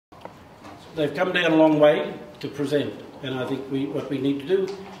they've come down a long way to present, and I think what we need to do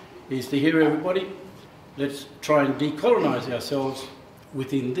is to hear everybody. Let's try and decolonise ourselves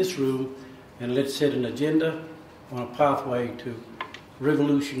within this room, and let's set an agenda on a pathway to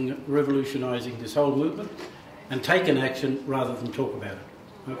revolutionising this whole movement, and take an action rather than talk about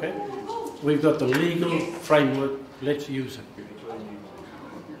it. Okay? We've got the legal framework. Let's use it.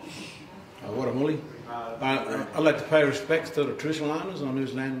 Waramuli. I'd like to pay respects to the traditional owners on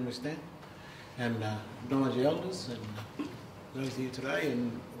whose land we stand, and acknowledge the elders and those here today,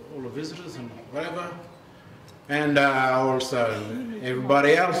 and all the visitors and whatever, and also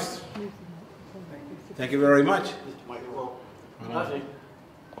everybody else. Thank you very much.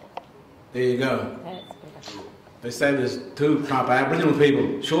 There you go. They say there's two type of Aboriginal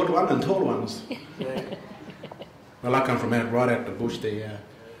people, short ones and tall ones. Well, I come from right out the bush there.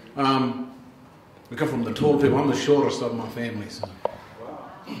 We come from the tall people. I'm the shortest of my family, so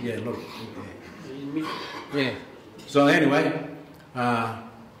yeah, look, yeah. So anyway, my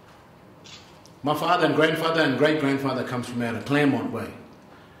father and grandfather and great-grandfather comes from out of Claremont way,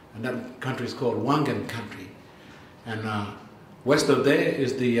 and that country is called Wangan country, and west of there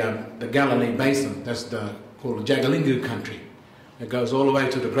is the Galilee Basin. That's called the Jagalingou country. It goes all the way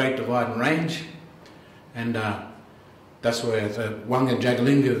to the Great Dividing Range, and that's where the Wangan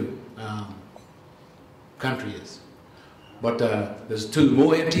Jagalingou country is. But there's two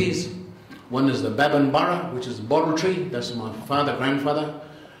more entities. One is the Babin Burra, which is a bottle tree. That's my father, grandfather.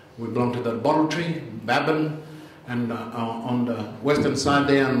 We belong to the bottle tree, Babin. And on the western side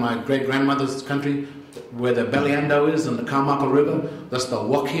there, on my great-grandmother's country, where the Beliando is and the Carmichael River, that's the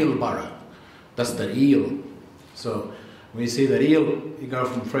Wakhil Burra. That's the eel. So when you see that eel, you go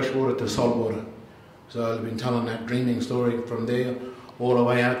from freshwater to saltwater. So I've been telling that dreaming story from there all the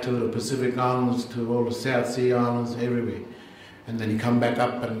way out to the Pacific Islands, to all the South Sea Islands, everywhere. And then you come back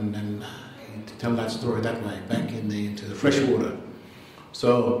up and tell that story that way, back into the freshwater.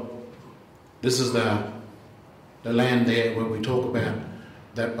 So this is the land there where we talk about.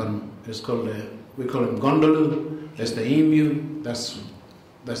 That one is called, we call him Gondolu. That's the emu. That's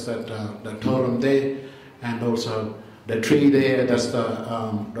the totem there. And also the tree there, that's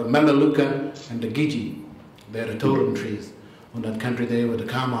the Melaleuca and the Gigi. They're the totem trees on that country there with the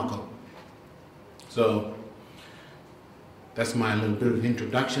Carmichael. So that's my little bit of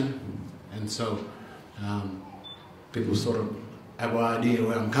introduction, and so people sort of have an idea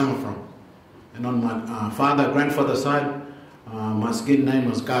where I'm coming from. And on my grandfather's side, my skin name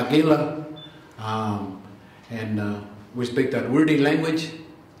was Gargila, and we speak that Wirdi language.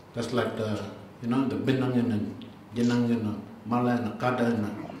 That's like the Binangan and Jinangan and Mala and Kada and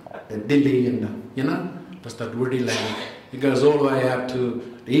the Dili and that's that Wirdi language. It goes all the way out to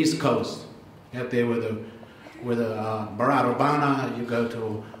the east coast, out there with the Burragubba. You go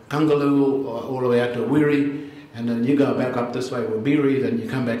to Kangaloo, all the way out to Wiri, and then you go back up this way with Biri, then you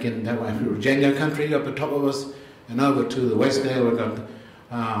come back in that way through Jenga country up the top of us, and over to the west there we've got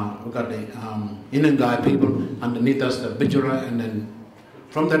the Inangai people, underneath us the Bidjara, and then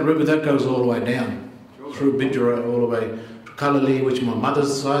from that river that goes all the way down through Bidjara all the way to Kalali, which is my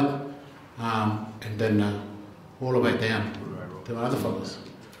mother's side, and then all the way down to the other fellas.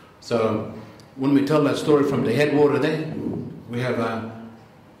 So when we tell that story from the headwater there, we have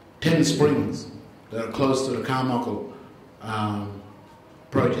 10 springs that are close to the Carmichael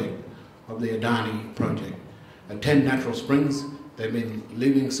project of the ADANI project. 10 natural springs. They've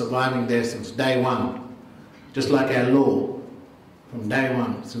been surviving there since day one, just like our law. From day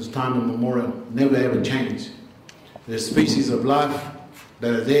one, since time immemorial, never ever changed. There's species of life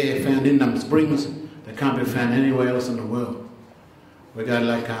that are there, found in them springs, that can't be found anywhere else in the world. We got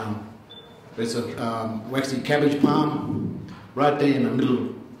like, there's a waxy cabbage palm right there in the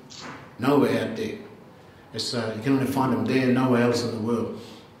middle, nowhere out there. It's, you can only find them there, nowhere else in the world.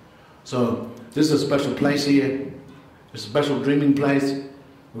 So this is a special place here. It's a special dreaming place.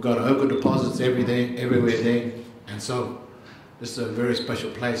 We've got ochre deposits everywhere there, and so this is a very special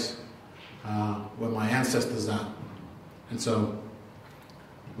place where my ancestors are. And so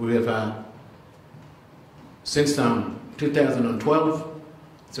we have, since 2012,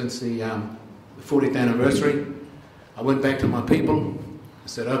 since the 40th anniversary, I went back to my people. I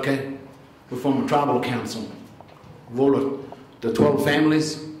said, okay, we form a tribal council of all the 12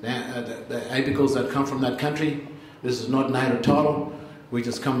 families, the Abicals that come from that country. This is not native title. We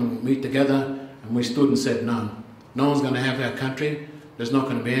just come and meet together, and we stood and said, no one's going to have our country. There's not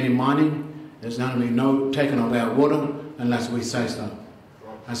going to be any mining. There's going to be no taking of our water unless we say so.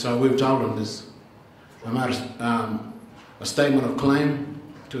 And so we've told them this. I made a statement of claim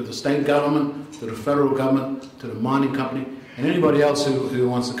to the state government, to the federal government, to the mining company, And anybody else who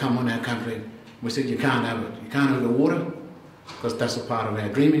wants to come on our country, we said you can't have it. You can't have the water, because that's a part of our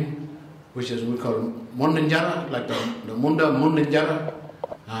dreaming, which is we call it Mundinjara, like the Munda Mundinjara.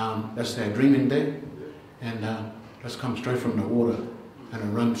 That's our dreaming there. And that's come straight from the water, and it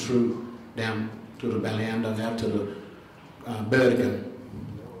runs through down to the Ballyanda, out to the Burragubba.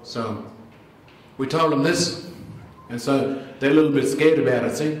 So we told them this, and so they're a little bit scared about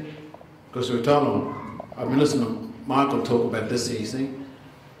it, see? Because we told them, I've been listening to Michael talk about this here, see?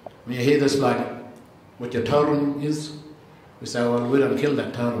 When you hear this, like, what your totem is, we say, well, we don't kill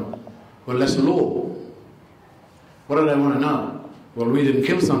that totem. Well, that's the law. What do they want to know? Well, we didn't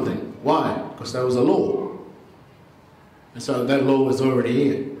kill something. Why? Because that was a law. And so that law was already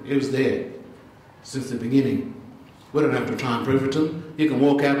here. It was there since the beginning. We don't have to try and prove it to them. You can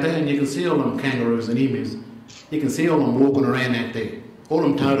walk out there and you can see all them kangaroos and emus. You can see all them walking around out there. All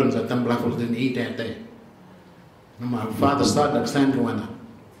them totems that them blackfellas didn't eat out there. And my father started at Sankawana.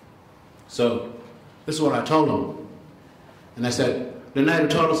 So this is what I told them. And they said, the native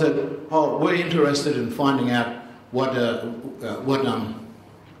title said, oh, we're interested in finding out what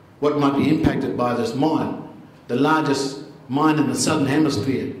might be impacted by this mine. The largest mine in the southern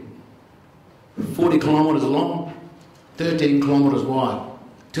hemisphere. 40 kilometres long, 13 kilometres wide,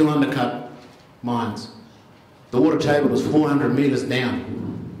 2 undercut mines. The water table is 400 metres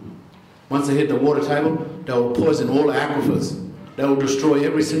down. Once they hit the water table, they will poison all the aquifers. They will destroy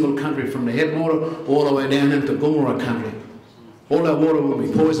every single country from the headwater all the way down into Gumara country. All that water will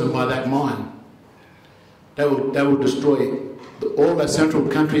be poisoned by that mine. They will destroy all that central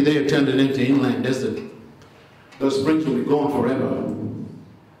country there, turned it into inland desert. Those springs will be gone forever.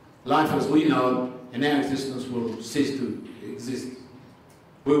 Life as we know it and our existence will cease to exist.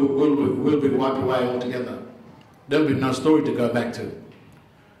 We'll be wiped away altogether. There'll be no story to go back to.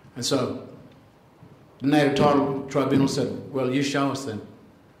 And so the Native Title Tribunal said, well, you show us then.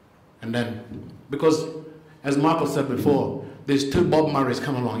 And then, because as Michael said before, there's 2 Bob Murrays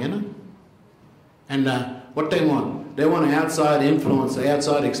come along, you know? And what they want an outside influence, an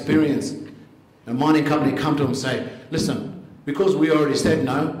outside experience. A mining company come to them and say, listen, because we already said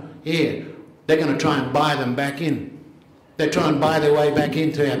no, here, they're going to try and buy them back in. They try and buy their way back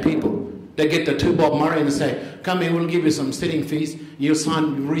into our people. They get the 2 Bob Murray and say, come here, we'll give you some sitting fees, you'll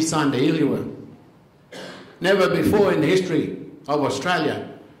re-sign the Ilua. Never before in the history of Australia,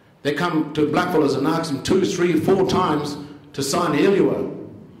 they come to blackfellas and ask them 2, 3, 4 times to sign the Ilua.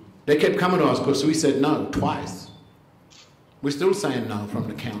 They kept coming to us because we said no twice. We're still saying no from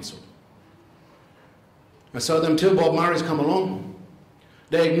the council. And so them 2 Bob Murrays come along.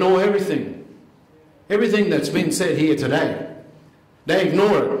 They ignore everything. Everything that's been said here today. They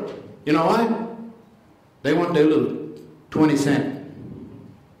ignore it. You know why? They want their little 20 cent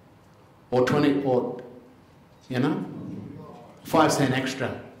or 20 or, you know, 5 cent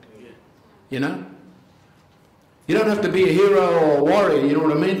extra. You know? You don't have to be a hero or a warrior, you know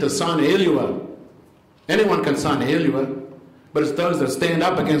what I mean, to sign the Ilua. Anyone can sign the Ilua, but it's those that stand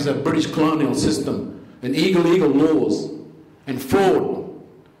up against the British colonial system and illegal laws and fraud.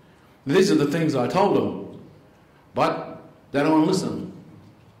 These are the things I told them, but they don't want to listen.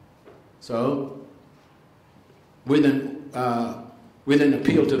 So we then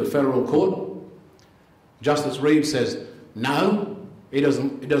appeal to the federal court. Justice Reeves says no, he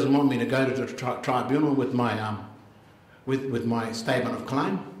doesn't want me to go to the tribunal with my with my statement of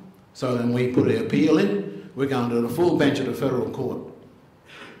claim. So then we put an appeal in. We're going to the full bench of the federal court,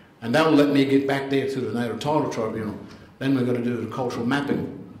 and that will let me get back there to the Native Title Tribunal. Then we're going to do the cultural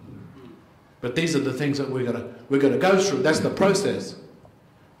mapping. But these are the things that we're going to go through. That's the process.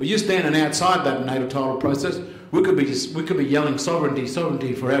 But you standing outside that native title process, we could be yelling sovereignty,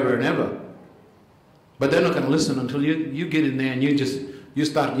 sovereignty forever and ever. But they're not going to listen until you get in there and you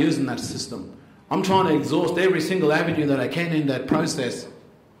start using that system. I'm trying to exhaust every single avenue that I can in that process,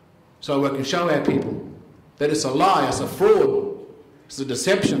 so we can show our people that it's a lie, it's a fraud, it's a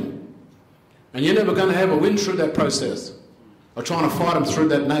deception, and you're never going to have a win through that process. Or trying to fight them through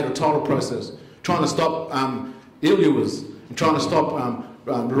that native title process, trying to stop Iluas, and trying to stop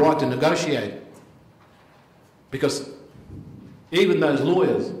the right to negotiate. Because even those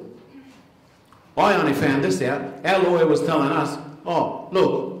lawyers, I only found this out, our lawyer was telling us, oh,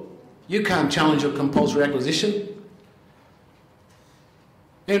 look, you can't challenge a compulsory acquisition.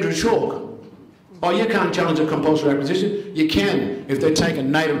 Andrew Chalk, oh, you can't challenge a compulsory acquisition. You can if they take a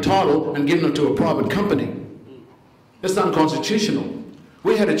native title and give them to a private company. It's unconstitutional.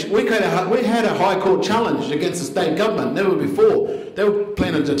 We had a High Court challenge against the state government, never before. They were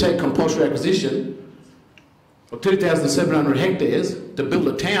planning to take compulsory acquisition of 2,700 hectares to build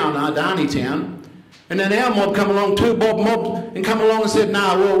a town, ADANI town, And then our mob come along, 2 Bob mobs, and come along and said,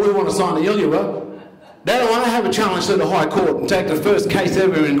 nah, well, we want to sign the ILUA. They don't want to have a challenge to the High Court and take the first case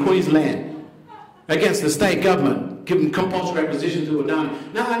ever in Queensland against the state government, giving compulsory acquisition to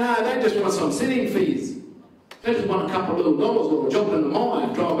ADANI. No, they just want some sitting fees. They just want a couple of little dollars or a job in the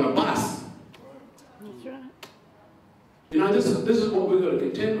mine, driving a bus. That's right. You know, this is what we've got to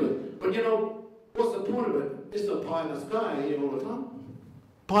contend with. But you know, what's the point of it? It's the pie in the sky here all the time.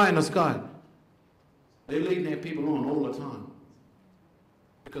 Pie in the sky. They're leading their people on all the time.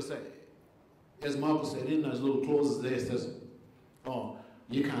 Because they, as Michael said, in those little clauses there, it says, oh,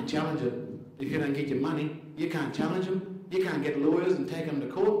 you can't challenge it. If you don't get your money, you can't challenge them. You can't get lawyers and take them to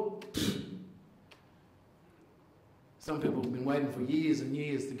court. Some people have been waiting for years and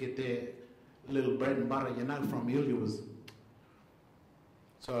years to get their little bread and butter, you know, from ILUAs.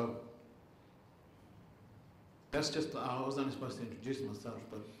 So, that's just, I was only supposed to introduce myself,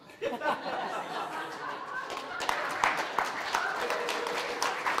 but...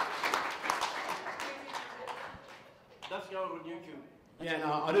 That's going on YouTube. Yeah,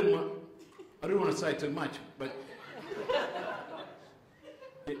 no, I didn't want to say too much, but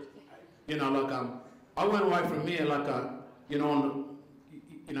you know, like I went away from here, like you know,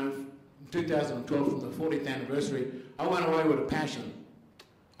 in 2012 from the 40th anniversary, I went away with a passion.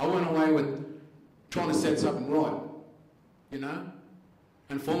 I went away with trying to set something right, you know,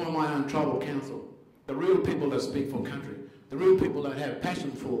 and forming my own tribal council. The real people that speak for country, the real people that have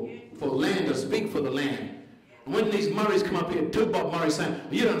passion for land, that speak for the land. And when these Murrays come up here, 2 Bob Murrays saying,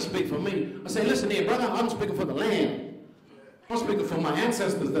 you don't speak for me, I say, listen here, brother, I'm speaking for the land. I'm speaking for my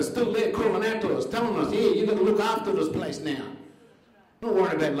ancestors that's still there calling out to us, telling us, yeah, you've got to look after this place now. Don't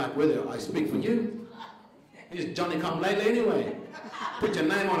worry about like whether I speak for you. He's Johnny come lately anyway. Put your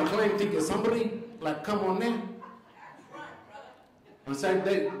name on a claim, think you're somebody, like come on now. And so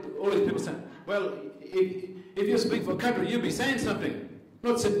all these people say, well, if you speak for country, you'll be saying something.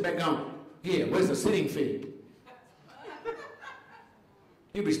 Not sitting back going, here, where's the sitting fee?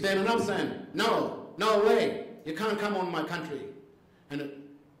 You'll be standing up saying, no way, you can't come on my country. And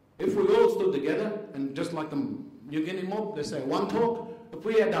if we all stood together, and just like the New Guinea mob, they say one talk, if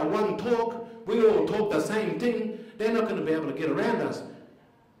we had that one talk, we all talk the same thing, they're not going to be able to get around us.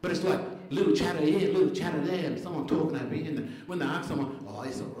 But it's like little chatter here, little chatter there, and someone talking over here, and when they ask someone, oh,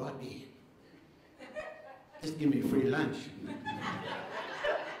 it's all right here. Just give me free lunch.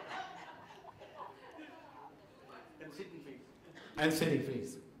 And sitting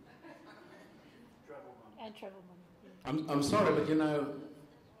fees. And travel money. I'm sorry, but you know,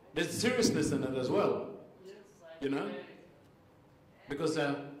 there's seriousness in it as well. You know? Because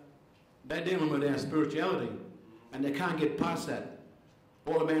they're dealing with our spirituality and they can't get past that.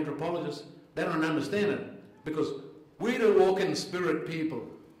 All of anthropologists, they don't understand it. Because we're the walking spirit people.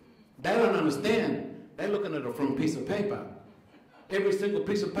 They don't understand. They're looking at it from a piece of paper. Every single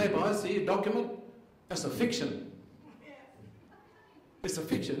piece of paper I see, a document, that's a fiction. It's a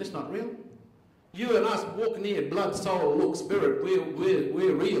fiction, it's not real. You and us walking here, blood, soul, look, spirit,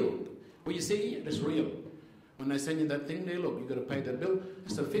 we're real. Well, you see, it's real. When they send you that thing there, look, you've got to pay that bill.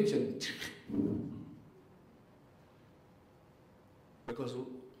 It's a fiction. Because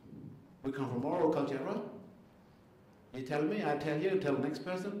we come from oral culture, right? You tell me, I tell you, tell the next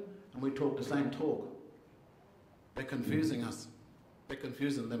person, and we talk the same talk. They're confusing us. They're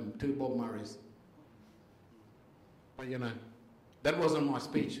confusing them, 2 Bob Murrays. But you know, that wasn't my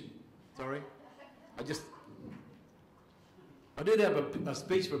speech. Sorry. I did have a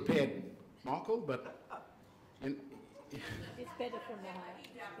speech prepared, Michael, but... It's better from the heart.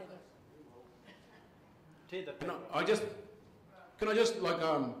 It's better. Can I just like,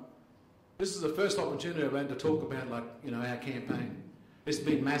 this is the first opportunity I've had to talk about, like, you know, our campaign. It's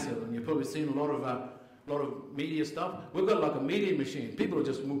been massive, and you've probably seen a lot of media stuff. We've got like a media machine. People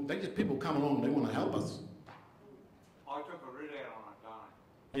are people come along, they want to help us. I took a readout on it, don't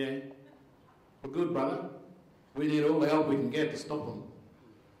I? Yeah. Well, good, brother. We need all the help we can get to stop him.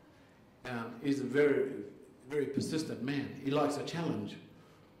 He's a very, very persistent man. He likes a challenge.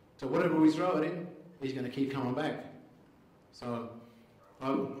 So whatever we throw at him, he's going to keep coming back. So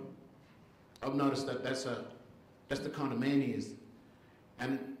I've noticed that that's the kind of man he is.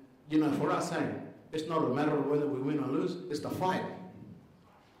 And, you know, for us, it's not a matter of whether we win or lose, it's the fight.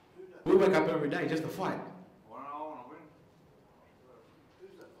 We wake up every day just to fight. Well, I want to win.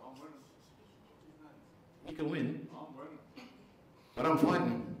 Who's that? I'm winning. You can win, I'm winning. but I'm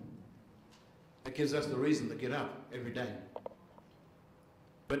fighting. That gives us the reason to get up every day.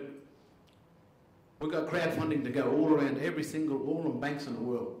 But we've got crowdfunding to go all around all the banks in the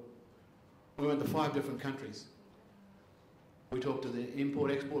world. We went to 5 different countries. We talked to the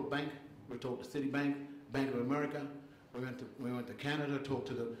Import-Export Bank. We talked to Citibank, Bank of America. We went to Canada, talked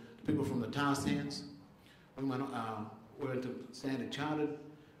to the people from the tar sands. We went to Standard Chartered.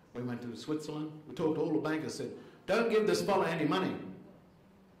 We went to Switzerland. We talked to all the bankers. Said, "Don't give this fella any money,"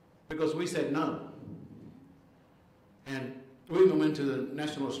 because we said no. And we even went to the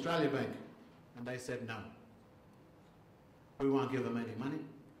National Australia Bank, and they said no. We won't give them any money,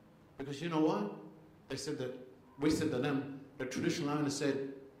 because you know what? They said that we said to them, the traditional owners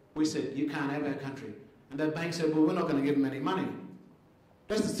said, we said you can't have our country, and that bank said, well, we're not going to give them any money.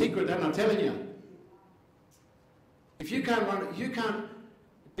 That's the secret they're not telling you. If you can't run,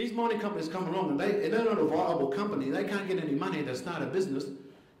 these mining companies come along and they're not a viable company, they can't get any money to start a business,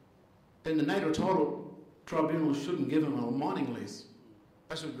 then the Native Title Tribunal shouldn't give them a mining lease.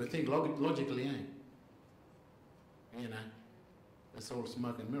 That's what we think logically, eh? You know, that's all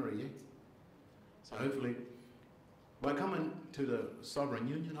smoke and mirror, yeah? So hopefully, by coming to the Sovereign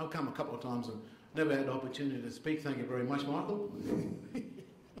Union, I've come a couple of times and never had the opportunity to speak. Thank you very much, Michael.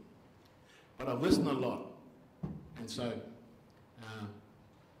 But I've listened a lot. And so,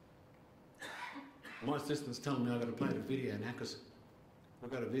 my assistant's telling me I've got to play the video now, because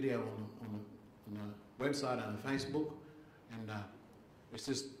we've got a video on the website and on Facebook, and it's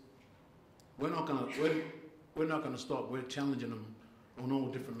just we're not going to stop. We're challenging them on all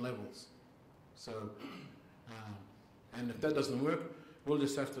different levels. So, and if that doesn't work, we'll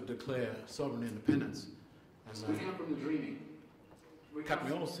just have to declare sovereign independence. We come from the dreaming. Cut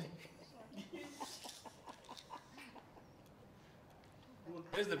me off.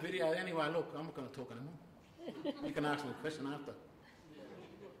 There's the video. Anyway, look, I'm not going to talk anymore. You can ask me a question after.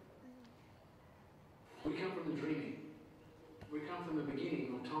 We come from the dreaming. We come from the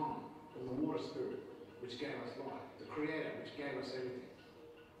beginning of time, from the water spirit, which gave us life, the creator, which gave us everything.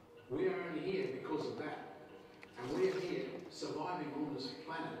 We are only here because of that. And we are here surviving on this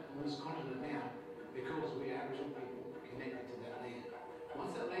planet, on this continent now, because we are Aboriginal people connected to that land.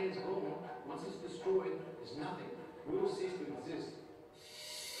 Once that land is gone, once it's destroyed, there's nothing. We will cease to exist.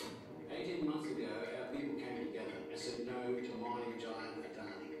 18 months ago, our people came together and said no to mining giant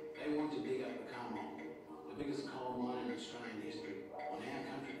ADANI. They want to dig up the Carmel, the biggest coal mine in Australian history, on our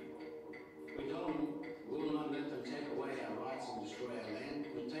country. We told them we will not let them take away our rights and destroy our land.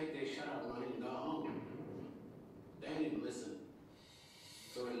 We'll take their shut-up money and go home. They didn't listen.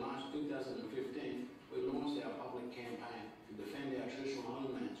 So in March 2015, we launched our public campaign to defend our traditional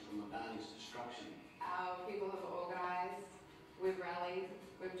homelands from ADANI's destruction. Our people have organised. We've rallied,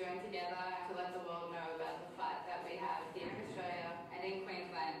 we've joined together to let the world know about the fight that we have here in Australia and in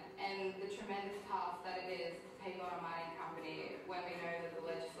Queensland, and the tremendous task that it is to take on a mining company when we know that the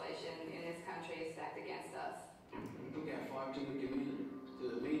legislation in this country is stacked against us. We took our fight to the community, to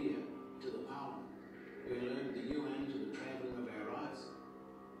the media, to the parliament. We alerted the UN to the trampling of our rights.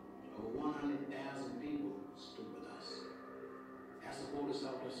 Over 100,000 people stood with us. Our supporters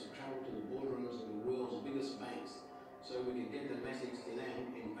helped us to travel to the boardrooms of the world's biggest banks, so we can get the message to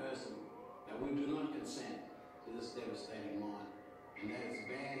them in person that we do not consent to this devastating mine, and that it's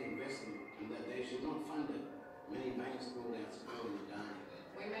bad investment and that they should not fund it. Many banks pulled out supporting ADANI.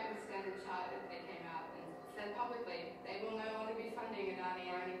 We met with Standard Chartered. They came out and said publicly they will no longer be funding ADANI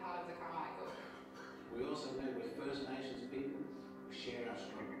or any part of the Carmichael. We also met with First Nations people who share our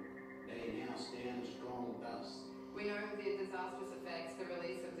struggle. They now stand strong with us. We know the disastrous effects the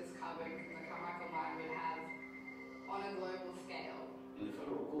release of this carbon from the Carmichael mine would have on a global scale. In the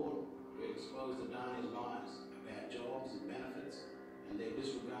federal court, we exposed ADANI's lies about jobs and benefits and their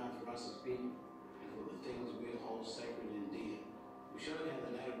disregard for us as people and for the things we hold sacred and dear. We showed how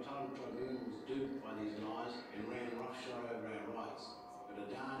the Native Title Tribunal was duped by these lies and ran roughshod over our rights.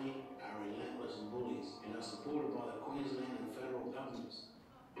 But ADANI are relentless bullies and are supported by the Queensland and federal governments.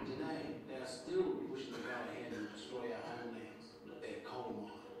 And today, they are still pushing to go ahead and destroy our homelands with their coal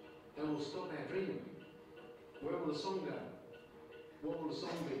mine. They will stop our dreaming. Where will the song go? What will the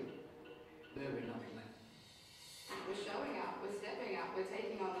song be? There will be nothing left. We're showing up, we're stepping up, we're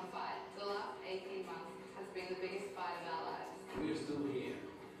taking on the fight. The last 18 months has been the biggest fight of our lives. We are still here,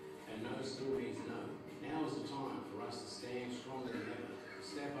 and no still means no. Now is the time for us to stand stronger than ever, to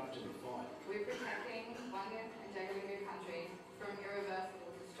step up to the fight. We're protecting Wandin and Jagalunga country from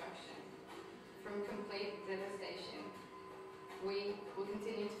irreversible destruction, from complete devastation. We will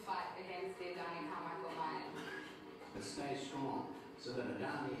continue to fight against the ADANI Carmichael mine. But stay strong, so that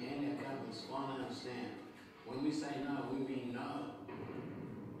ADANI and our governments finally understand. When we say no, we mean no.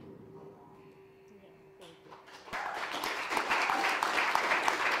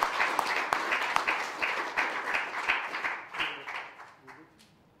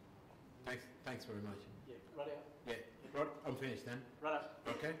 Thanks very much. Yeah, right out. Yeah, right. I'm finished then. Right out.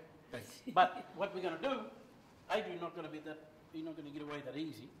 Okay. Thanks. But what we're going to do, Adrian's not going to be that, he's not going to get away that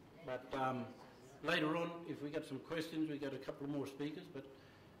easy. But later on, if we get some questions, we got a couple more speakers. But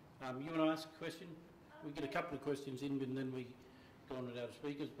you want to ask a question? We get a couple of questions in, and then we go on without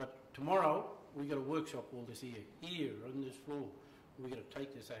speakers. But tomorrow, we got a workshop all this here on this floor. We got to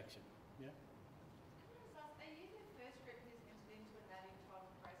take this action. Yeah. So are you the first group who's entered into a native title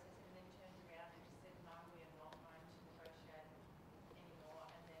process and then turned around and just said, no, we are not going to negotiate anymore,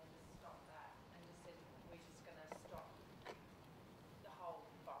 and then just stopped that and just said, we're just going to stop the whole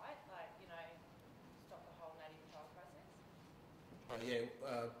fight, like, you know, stop the whole native title process?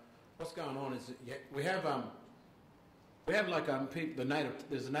 What's going on is we have like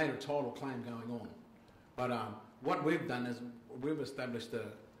there's a native title claim going on, but what we've done is we've established a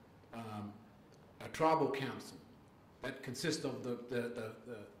tribal council that consists of the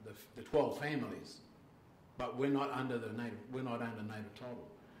 12 families, but we're not under native title.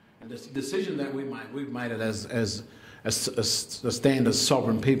 And this decision that we've made it as a stand as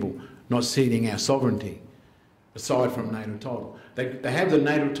sovereign people, not ceding our sovereignty aside from native title. They have the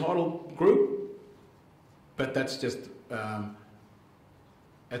native title group, but that's just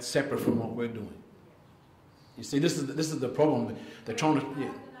it's separate from what we're doing. You see, this is the problem. They're trying to.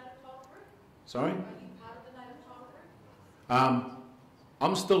 Yeah. Sorry. Are you part of the native title group?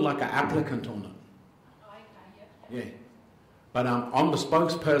 I'm still like an applicant on it. Oh, okay, yep. Yeah, but I'm the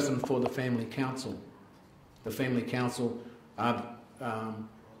spokesperson for the family council. The family council are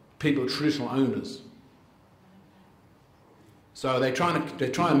people, traditional owners. So they try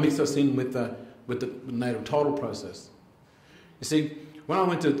and mix us in with the native title process. You see, when I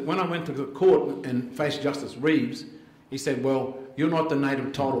went to the court and faced Justice Reeves, he said, "Well, you're not the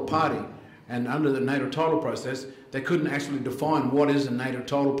native title party," and under the native title process, they couldn't actually define what is a native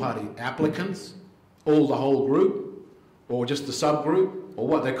title party: applicants, or the whole group, or just the subgroup, or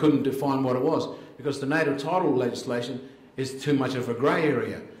what. They couldn't define what it was because the native title legislation is too much of a grey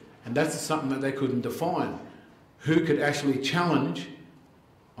area, and that's something that they couldn't define. Who could actually challenge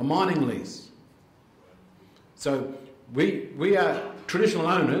a mining lease? So we are traditional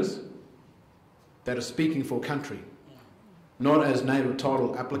owners that are speaking for country, not as native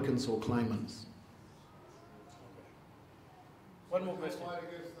title applicants or claimants. One more question. You're fighting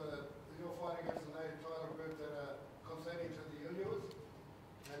against the native title group that are consenting to the Inuit,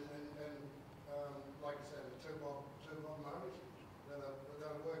 and like I said, the two mob owners that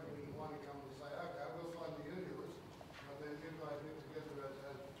are working in one company say, okay, we'll find the Inuit, and then you guys get together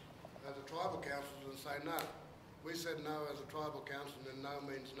as a tribal council and say no. We said no as a tribal council, and no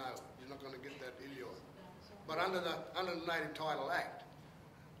means no. You're not going to get that Inuit. But under the Native Title Act,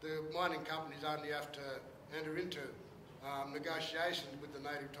 the mining companies only have to enter into negotiations with the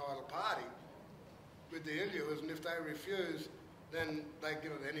native title party, with the Inuits, and if they refuse, then they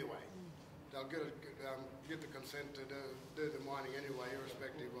get it anyway. They'll get the consent to do the mining anyway,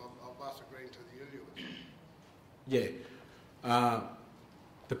 irrespective of us agreeing to the Inuits. Yeah.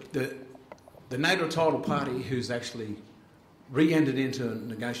 The native title party who's actually re-entered into a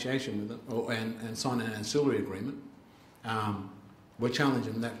negotiation with it and signed an ancillary agreement, we're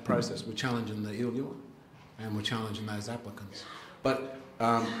challenging that process. We're challenging the Inuit and we're challenging those applicants. But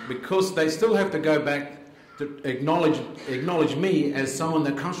because they still have to go back to acknowledge me as someone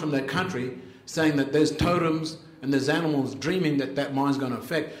that comes from that country, saying that there's totems and there's animals dreaming that mine's going to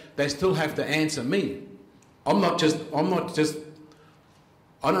affect, they still have to answer me.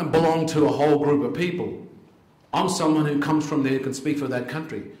 I don't belong to a whole group of people. I'm someone who comes from there, can speak for that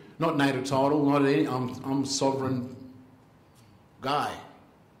country. Not native title, not any. I'm a sovereign guy.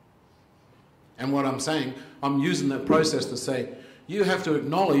 And what I'm saying, I'm using that process to say, you have to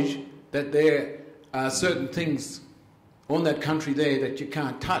acknowledge that there are certain things on that country there that you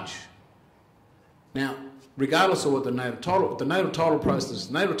can't touch. Now, regardless of what the native title process,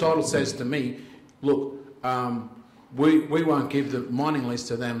 native title says to me, look, we won't give the mining lease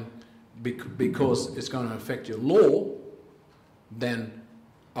to them because it's going to affect your law, then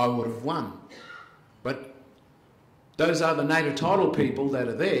I would have won. But those are the native title people that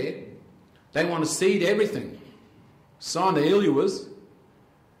are there. They want to cede everything, sign the Iluas,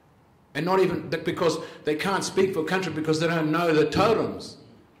 and not even because they can't speak for country because they don't know the totems.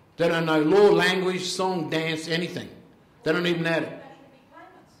 They don't know law, language, song, dance, anything. They don't even know it.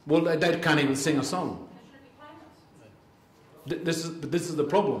 Well, they can't even sing a song. This is the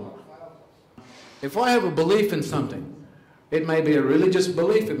problem. If I have a belief in something, it may be a religious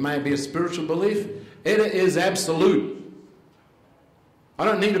belief, it may be a spiritual belief, it is absolute. I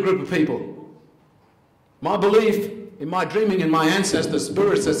don't need a group of people. My belief in my dreaming in my ancestors,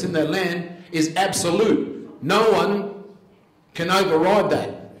 spirits that's in that land, is absolute. No one can override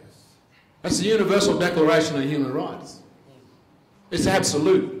that. That's the Universal Declaration of Human Rights. It's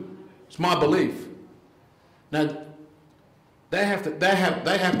absolute. It's my belief. Now, they have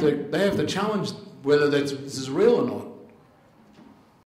to challenge whether this is real or not.